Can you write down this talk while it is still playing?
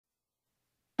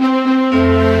Hello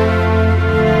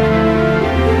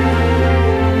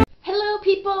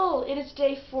people! It is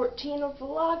day 14 of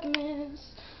Vlogmas.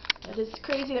 That is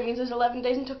crazy. That means there's 11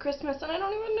 days until Christmas and I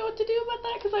don't even know what to do about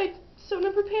that because I'm so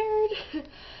unprepared.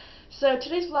 So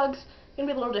today's vlog's going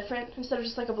to be a little different. Instead of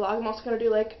just like a vlog, I'm also going to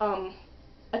do like a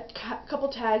couple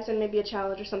tags and maybe a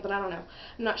challenge or something. I don't know.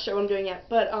 I'm not sure what I'm doing yet.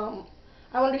 But I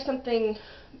want to do something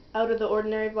out of the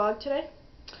ordinary vlog today.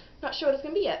 Not sure what it's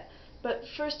going to be yet. But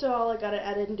first of all, I gotta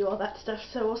edit and do all that stuff,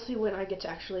 so we'll see when I get to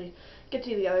actually get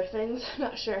to do the other things.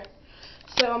 Not sure.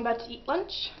 So I'm about to eat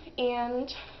lunch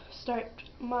and start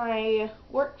my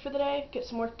work for the day, get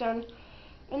some work done,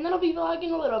 and then I'll be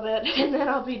vlogging a little bit, and then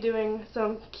I'll be doing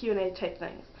some Q&A type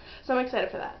things. So I'm excited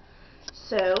for that.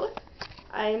 So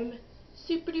I'm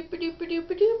super duper duper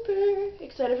duper duper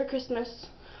excited for Christmas,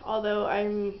 although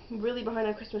I'm really behind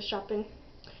on Christmas shopping.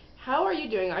 How are you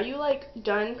doing? Are you like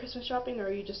done Christmas shopping, or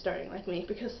are you just starting like me?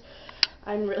 Because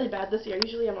I'm really bad this year.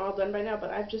 Usually I'm all done by now, but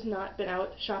I've just not been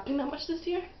out shopping that much this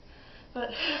year.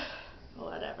 But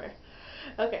whatever.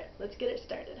 Okay, let's get it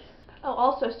started. Oh,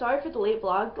 also, sorry for the late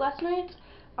vlog last night.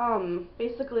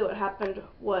 Basically what happened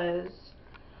was,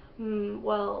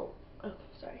 well, I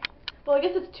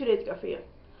guess it's 2 days ago for you.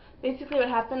 Basically what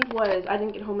happened was I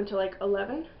didn't get home until like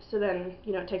 11, so then,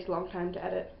 you know, it takes a long time to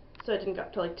edit, so it didn't go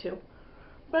up till like 2.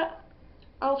 But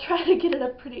I'll try to get it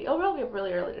up I'll probably up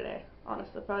really early today,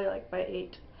 honestly, probably like by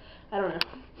 8. I don't know.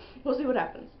 We'll see what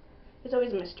happens. It's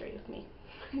always a mystery with me.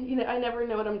 You know, I never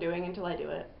know what I'm doing until I do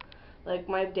it. Like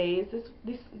my days,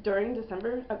 during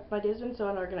December, my days have been so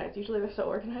unorganized. Usually they're so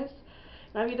organized.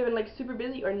 And I've either been like super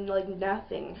busy or like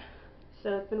nothing.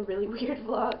 So it's been a really weird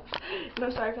vlog. And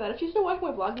I'm sorry for that. If you're still watching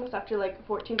my vlogmas after like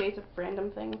 14 days of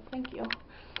random things, thank you.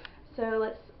 So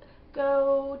let's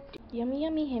go. Yummy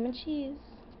yummy ham and cheese.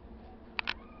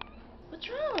 What's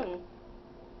wrong?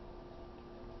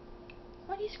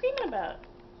 What are you screaming about?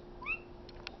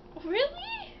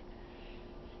 Really?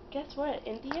 Guess what?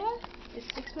 India is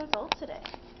 6 months old today.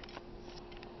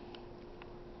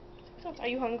 6 months. Are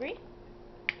you hungry?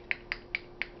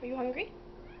 Are you hungry?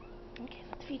 Okay,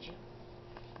 let's feed you.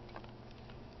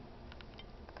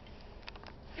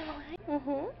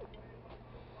 Mm-hmm.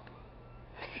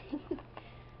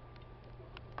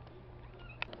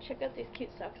 Check out these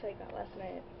cute socks I got last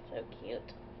night. So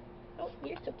cute. Oh,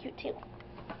 you're so cute too.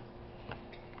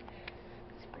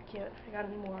 Super cute. I got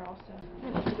more also. I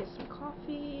need to get some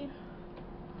coffee.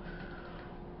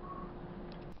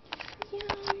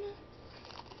 Yum.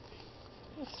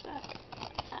 What's that?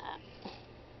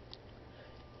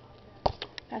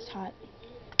 That's hot.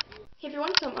 Hey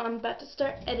everyone, so I'm about to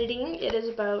start editing. It is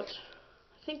about,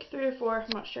 I think 3 or 4, I'm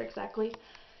not sure exactly.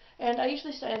 And I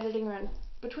usually start editing around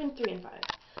between 3 and 5.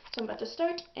 So I'm about to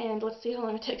start, and let's see how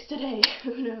long it takes today.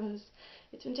 Who knows?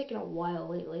 It's been taking a while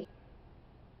lately.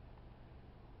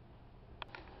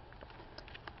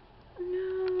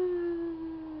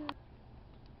 No.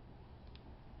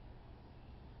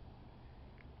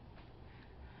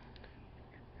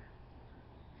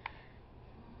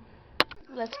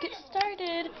 Let's get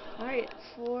started. Alright,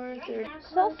 4:30.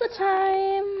 Salsa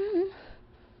time!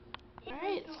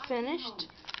 Alright, it's finished.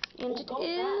 And it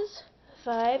is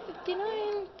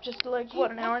 5:59. Just like,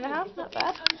 what, an hour and a half? Not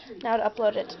bad. Now to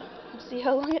upload it. Let's see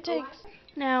how long it takes.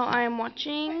 Now I'm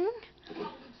watching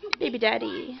Baby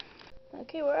Daddy.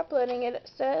 Okay, we're uploading it. It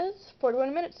says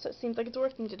 41 minutes, so it seems like it's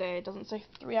working today. It doesn't say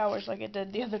 3 hours like it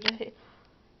did the other day.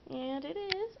 And it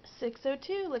is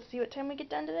 6:02. Let's see what time we get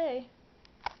done today.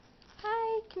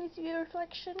 Hi, can you see your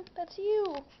reflection? That's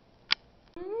you.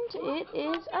 And it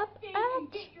is up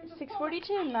at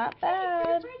 6:42. Not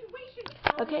bad.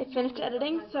 Okay, finished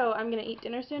editing, so I'm going to eat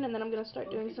dinner soon, and then I'm going to start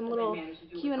doing some little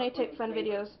Q&A type fun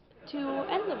videos to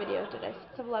end the video today,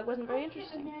 since the vlog wasn't very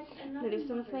interesting. I'm going to do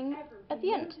something at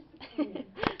the end.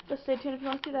 So stay tuned if you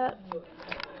want to see that.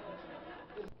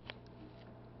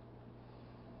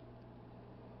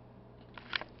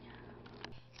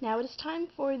 Now it is time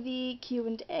for the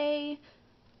Q&A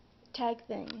tag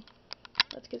thing.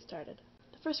 Let's get started.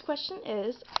 The first question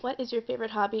is, what is your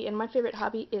favorite hobby? And my favorite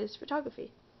hobby is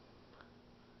photography.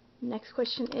 Next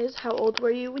question is, how old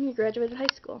were you when you graduated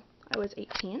high school? I was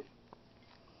 18.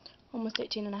 Almost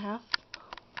 18 and a half.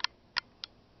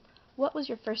 What was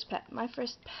your first pet? My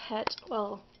first pet,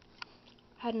 well,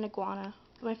 I had an iguana.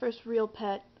 My first real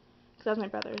pet, because that was my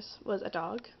brother's, was a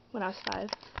dog when I was 5.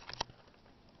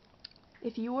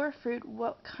 If you were a fruit,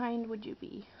 what kind would you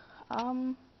be?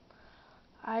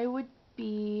 I would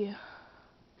be,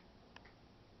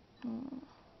 I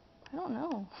don't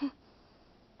know.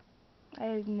 I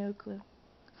have no clue.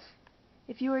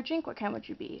 If you were a drink, what kind would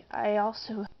you be? I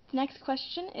also The next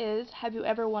question is, have you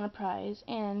ever won a prize?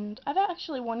 And I've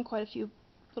actually won quite a few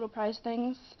little prize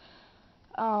things.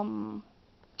 None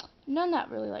that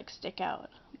really like stick out,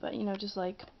 but you know, just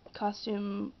like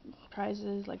costume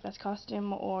prizes, like best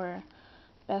costume or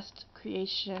best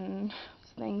creation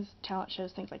things, talent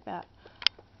shows, things like that.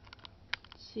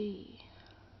 Let's see.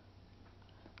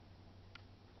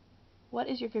 What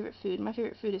is your favorite food? My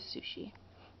favorite food is sushi.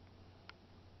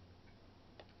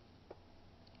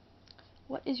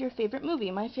 What is your favorite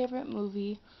movie? My favorite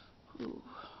movie, ooh,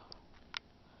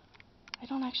 I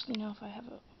don't actually know if I have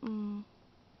a,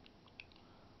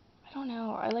 I don't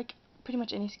know. I like pretty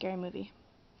much any scary movie.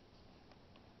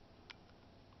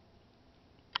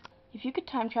 If you could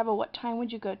time travel, what time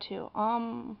would you go to?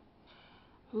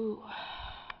 Ooh.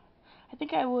 I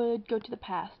think I would go to the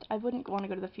past. I wouldn't want to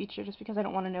go to the future just because I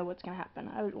don't want to know what's going to happen.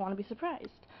 I would want to be surprised.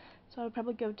 So I would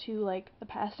probably go to like the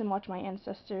past and watch my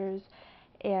ancestors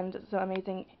and some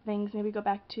amazing things. Maybe go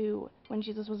back to when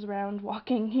Jesus was around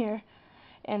walking here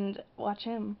and watch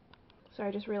him. Sorry,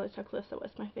 I just realized how close that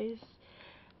was to my face.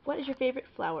 What is your favorite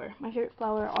flower? My favorite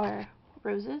flower are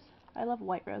roses. I love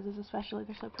white roses especially.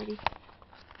 They're so pretty.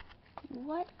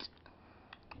 What?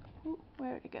 Ooh,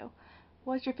 where did it go?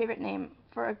 What's your favorite name?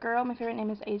 For a girl, my favorite name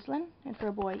is Aislinn, and for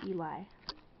a boy, Eli.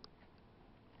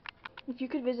 If you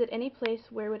could visit any place,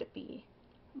 where would it be?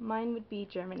 Mine would be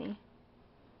Germany.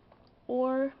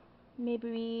 Or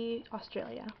maybe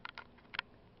Australia.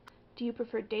 Do you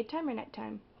prefer daytime or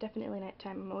nighttime? Definitely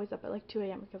nighttime. I'm always up at like 2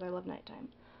 a.m. because I love nighttime.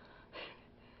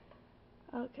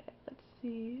 Okay, let's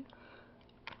see.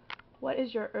 What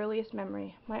is your earliest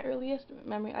memory? My earliest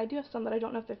memory, I do have some that I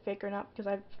don't know if they're fake or not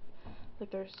because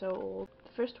they're so old.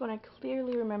 The first one I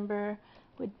clearly remember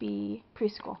would be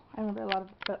preschool. I remember a lot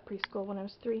about preschool when I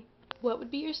was 3. What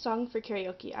would be your song for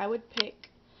karaoke? I would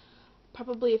pick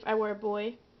probably If I Were a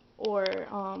Boy or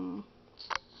I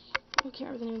can't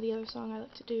remember the name of the other song I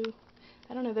like to do.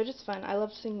 I don't know, they're just fun. I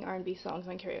love singing R&B songs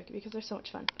on karaoke because they're so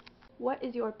much fun. What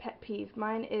is your pet peeve?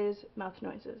 Mine is mouth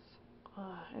noises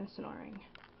and snoring.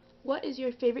 What is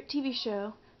your favorite TV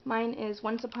show? Mine is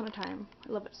Once Upon a Time.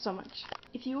 I love it so much.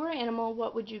 If you were an animal,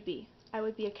 what would you be? I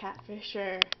would be a cat for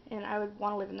sure, and I would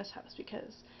want to live in this house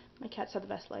because my cats have the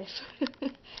best life.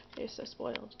 They're so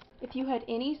spoiled. If you had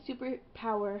any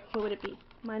superpower, what would it be?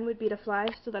 Mine would be to fly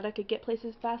so that I could get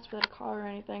places fast without a car or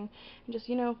anything, and just,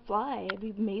 you know, fly. It'd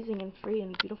be amazing and free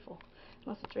and beautiful,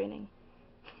 unless it's raining.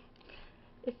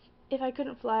 If I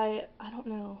couldn't fly, I don't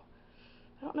know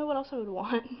what else I would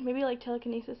want. Maybe like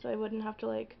telekinesis so I wouldn't have to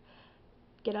like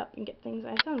get up and get things.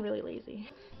 I sound really lazy.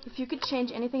 If you could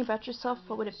change anything about yourself,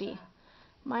 what would it be?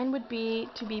 Mine would be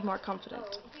to be more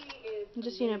confident. And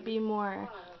just, you know, be more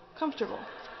comfortable.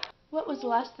 What was the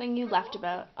last thing you laughed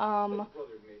about?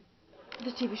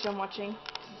 The TV show I'm watching.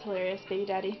 It's hilarious, Baby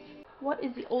Daddy. What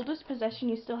is the oldest possession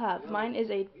you still have? Mine is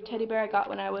a teddy bear I got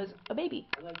when I was a baby.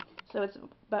 So it's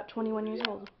about 21 years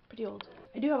old. Pretty old.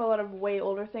 I do have a lot of way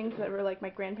older things that were like my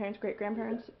grandparents,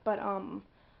 great-grandparents, but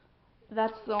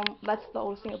that's the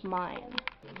oldest thing of mine.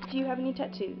 Do you have any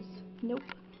tattoos? Nope.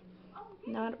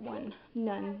 Not one.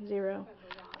 None. Zero.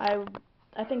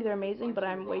 I think they're amazing, but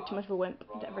I'm way too much of a wimp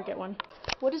to ever get one.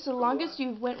 What is the longest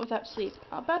you've went without sleep?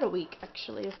 About a week,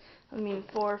 actually. I mean,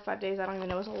 4 or 5 days, I don't even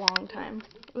know. It was a long time.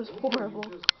 It was horrible.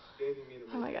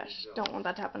 Oh my gosh, don't want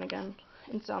that to happen again.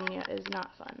 Insomnia is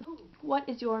not fun. What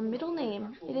is your middle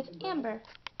name? It is Amber.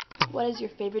 What is your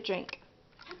favorite drink?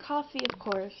 Coffee, of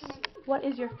course. What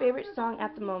is your favorite song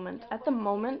at the moment? At the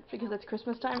moment, because it's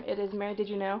Christmas time, it is Mary Did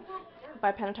You Know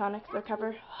by Pentatonic, their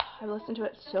cover. I've listened to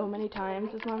it so many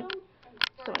times this month.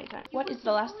 So many times. What is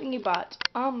the last thing you bought?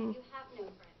 I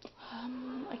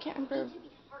can't remember.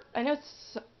 I know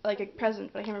it's like a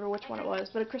present, but I can't remember which one it was,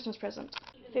 but a Christmas present.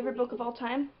 Favorite book of all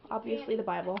time? Obviously the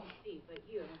Bible.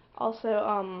 Also,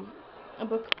 a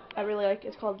book I really like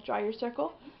is called Draw Your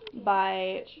Circle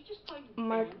by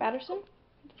Mark Batterson.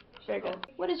 Very good.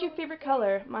 What is your favorite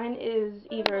color? Mine is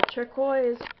either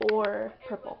turquoise or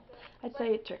purple. I'd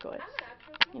say turquoise.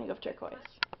 I'm gonna go with turquoise.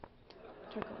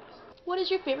 Turquoise. What is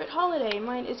your favorite holiday?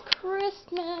 Mine is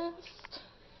Christmas.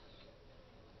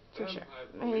 For sure.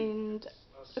 And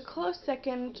a close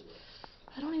second,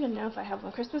 I don't even know if I have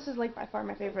one. Christmas is like by far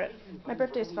my favorite. My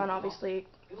birthday is fun, obviously.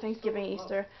 Thanksgiving,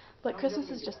 Easter. But Christmas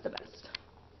is just the best.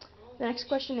 The next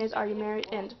question is, are you married?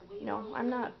 And no, I'm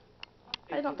not.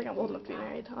 I don't think I'm old enough to be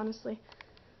married, honestly.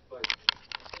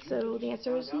 So the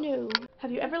answer is no.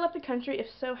 Have you ever left the country? If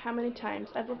so, how many times?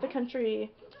 I've left the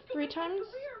country 3 times.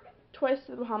 Twice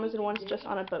to the Bahamas and once just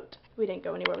on a boat. We didn't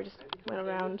go anywhere. We just went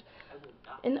around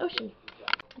in the ocean.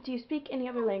 Do you speak any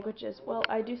other languages? Well,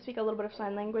 I do speak a little bit of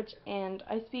sign language, and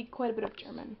I speak quite a bit of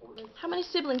German. How many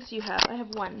siblings do you have? I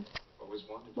have one.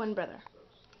 One brother.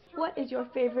 What is your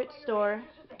favorite store?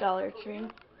 Dollar Tree.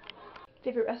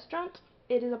 Favorite restaurant?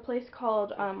 It is a place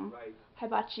called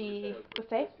Hibachi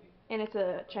Buffet, and it's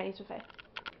a Chinese buffet.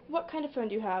 What kind of phone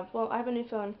do you have? Well, I have a new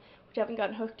phone, which I haven't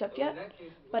gotten hooked up yet,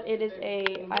 but it is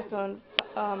a iPhone,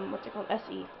 what's it called,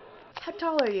 SE. How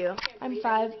tall are you? I'm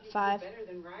 5'5".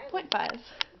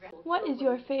 What is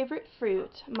your favorite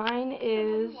fruit? Mine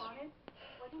is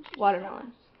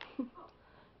watermelon.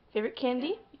 Favorite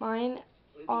candy? Mine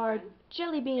are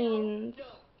jelly beans,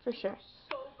 for sure.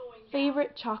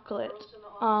 Favorite chocolate?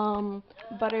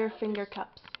 Butterfinger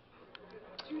cups.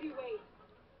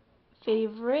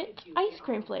 Favorite ice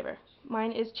cream flavor?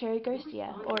 Mine is Cherry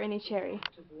Garcia, or any cherry.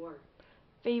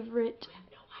 Favorite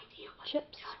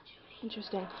chips?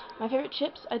 Interesting. My favorite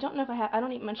chips? I don't know if I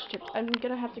don't eat much chips. I'm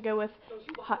gonna have to go with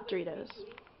hot Doritos.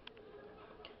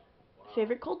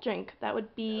 Favorite cold drink? That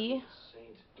would be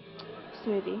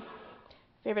smoothie.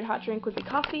 Favorite hot drink would be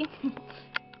coffee.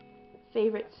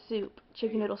 Favorite soup?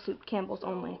 Chicken noodle soup, Campbell's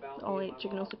only. The only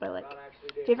chicken noodle soup I like.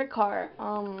 Favorite car?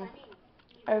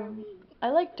 I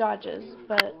like Dodges,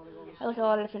 but I like a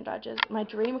lot of different Dodges. My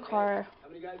dream car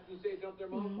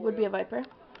would be a Viper,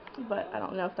 but I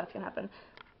don't know if that's gonna happen.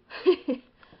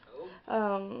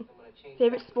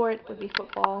 Favorite sport would be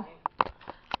football.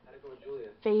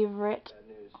 Favorite,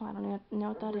 I don't even know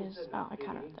what that is. Oh, I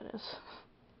kind of know what that is.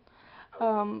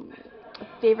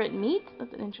 Favorite meat?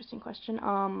 That's an interesting question.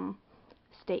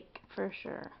 Steak, for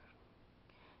sure.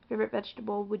 Favorite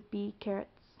vegetable would be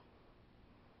carrots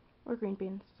or green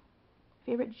beans.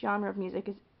 Favorite genre of music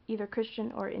is either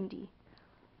Christian or indie.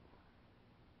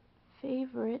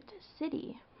 Favorite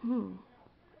city?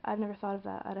 I've never thought of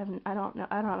that. I don't know.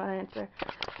 I don't have an answer.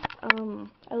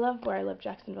 I love where I live,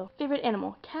 Jacksonville. Favorite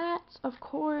animal? Cats, of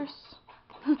course.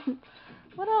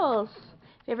 What else?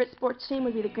 Favorite sports team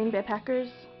would be the Green Bay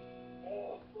Packers.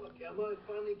 Oh, look, Emma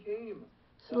finally came.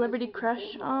 Celebrity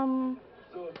crush,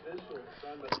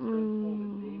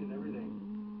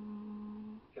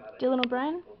 Dylan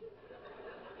O'Brien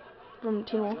from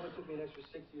Teen Wolf. I know it took me an extra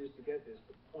 6 years to get this,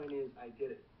 but the point is, I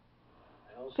did it.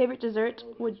 Favorite dessert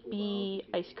would be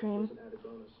ice cream.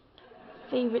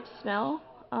 Favorite smell?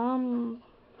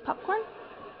 Popcorn?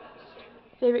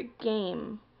 Favorite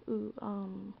game?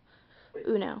 Uno.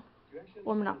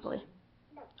 Or Monopoly.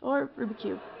 Or Rubik's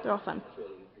Cube. They're all fun.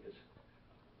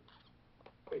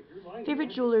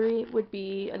 Favorite jewelry would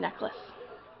be a necklace.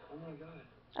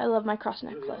 I love my cross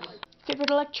necklace. Favorite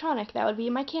electronic? That would be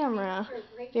my camera.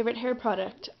 Favorite hair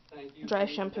product? Dry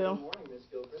shampoo.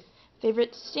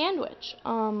 Favorite sandwich?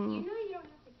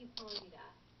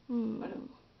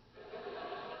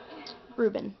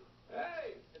 Reuben.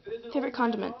 Favorite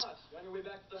condiment?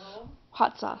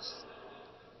 Hot sauce.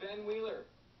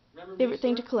 Favorite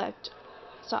thing to collect?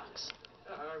 Socks.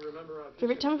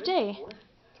 Favorite time of day?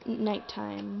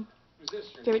 Nighttime.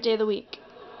 Favorite day of the week?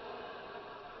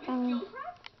 I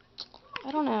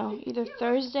don't know. Either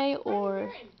Thursday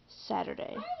or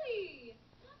Saturday.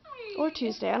 Or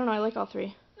Tuesday. I don't know. I like all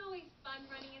three.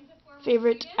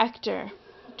 Favorite actor?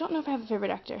 I don't know if I have a favorite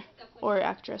actor. Or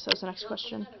actress. That's the next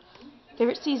question.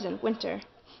 Favorite season? Winter.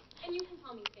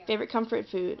 Favorite comfort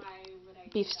food?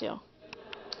 Beef stew.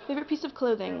 Favorite piece of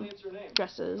clothing?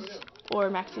 Dresses. Or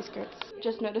maxi skirts.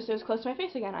 Just noticed it was close to my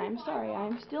face again. I'm sorry.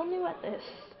 I'm still new at this.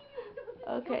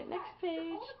 Okay, next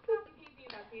page.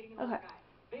 Okay.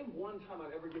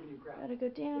 Gotta go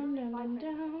down, down, down,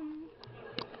 down.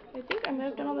 I think I might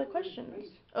have done all the questions.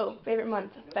 Oh, favorite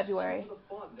month? February.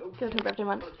 Because it's my birthday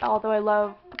month. Although I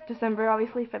love December,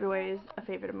 obviously, February is a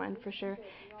favorite of mine for sure.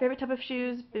 Favorite type of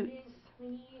shoes? Boots.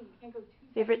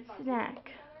 Favorite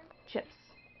snack? Chips.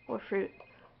 Or fruit.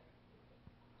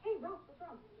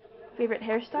 Favorite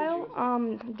hairstyle?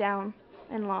 Down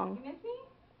and long.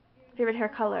 Favorite hair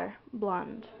color?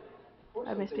 Blonde.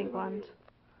 I miss being blonde.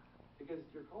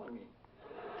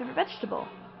 Favorite vegetable?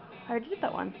 I already did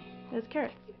that one. It was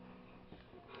carrots.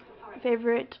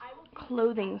 Favorite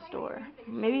clothing store?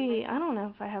 Maybe, I don't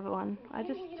know if I have one. I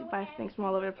just buy things from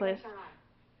all over the place.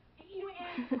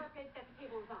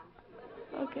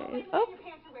 Okay. Oh,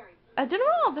 I did them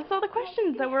all. That's all the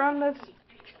questions that were on those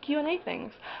Q&A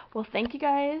things. Well, thank you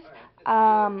guys.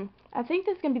 I think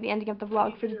this is going to be the ending of the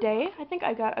vlog for today. I think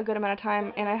I got a good amount of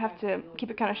time, and I have to keep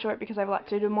it kind of short because I have a lot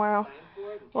to do tomorrow.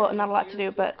 Well, not a lot to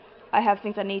do, but I have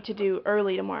things I need to do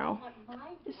early tomorrow.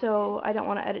 So I don't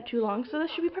want to edit too long, so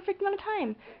this should be a perfect amount of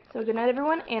time. So good night,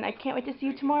 everyone, and I can't wait to see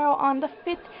you tomorrow on the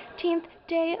 15th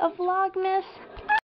day of Vlogmas.